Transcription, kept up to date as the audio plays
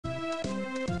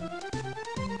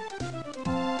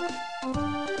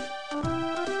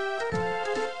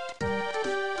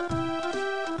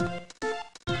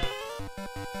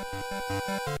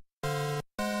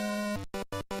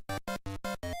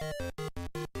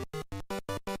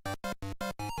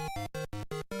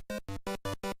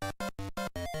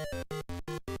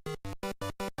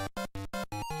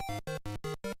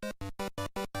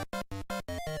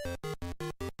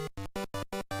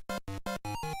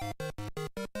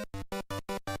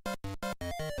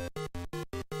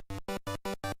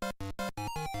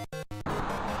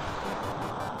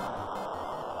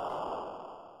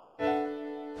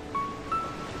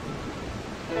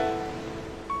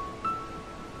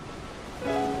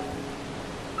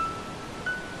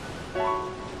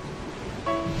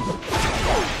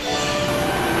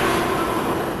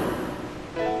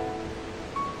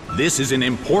This is an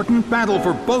important battle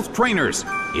for both trainers.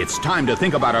 It's time to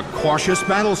think about a cautious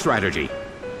battle strategy.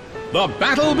 The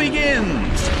battle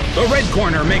begins! The red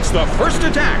corner makes the first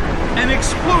attack. An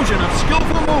explosion of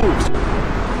skillful moves.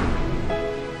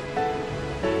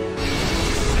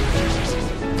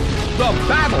 The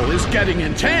battle is getting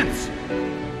intense.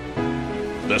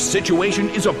 The situation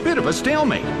is a bit of a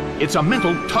stalemate. It's a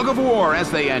mental tug-of-war as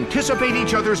they anticipate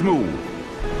each other's move.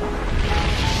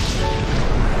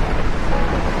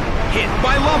 Hit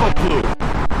by lava plume.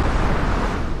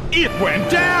 It went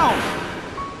down!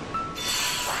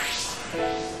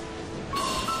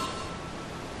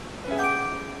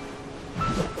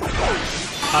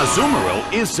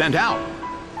 Azumarill is sent out.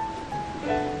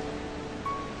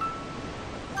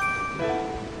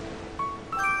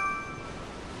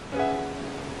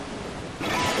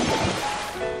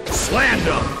 Slammed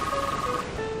him.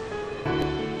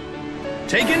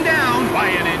 Taken down by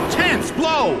an intense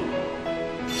blow.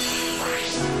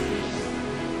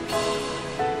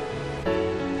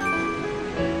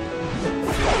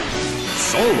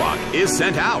 Solrock is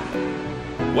sent out.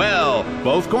 Well,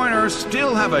 both corners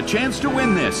still have a chance to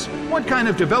win this. What kind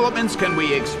of developments can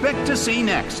we expect to see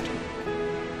next?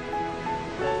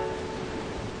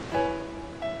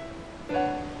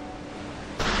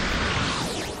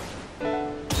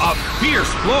 A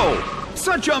fierce blow!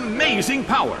 Such amazing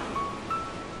power!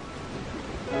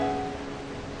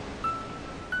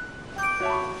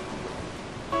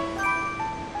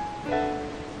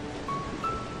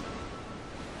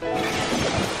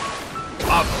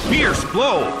 A fierce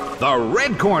blow! The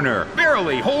red corner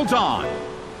barely holds on.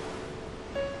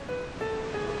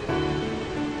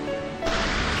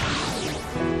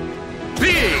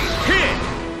 Big hit!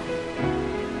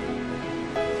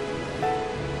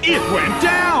 It went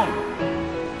down!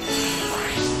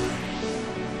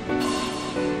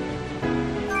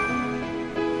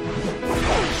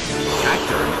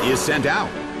 Cacturne is sent out.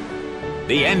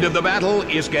 The end of the battle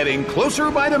is getting closer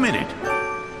by the minute.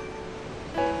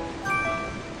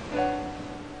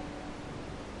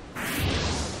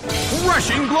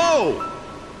 Rushing blow!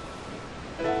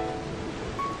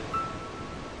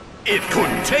 It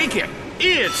couldn't take it!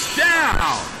 It's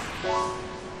down!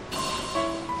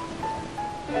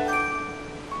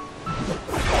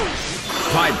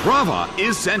 Vibrava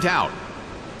is sent out.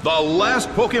 The last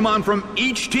Pokémon from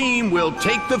each team will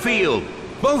take the field.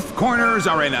 Both corners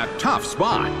are in a tough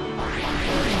spot.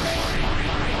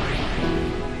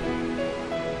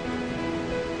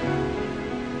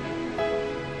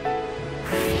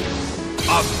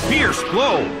 A fierce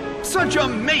blow! Such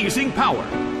amazing power!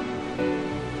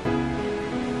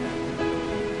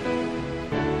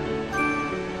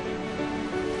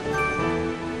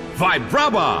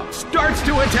 Vibrava starts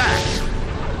to attack!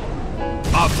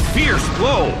 A fierce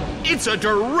blow! It's a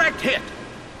direct hit!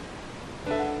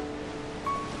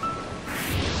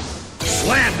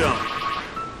 Slammed him!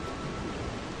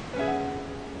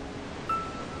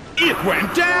 It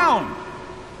went down!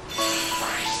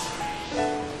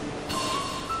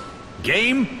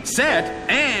 Game, set,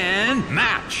 and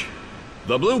match!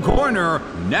 The blue corner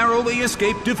narrowly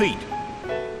escaped defeat.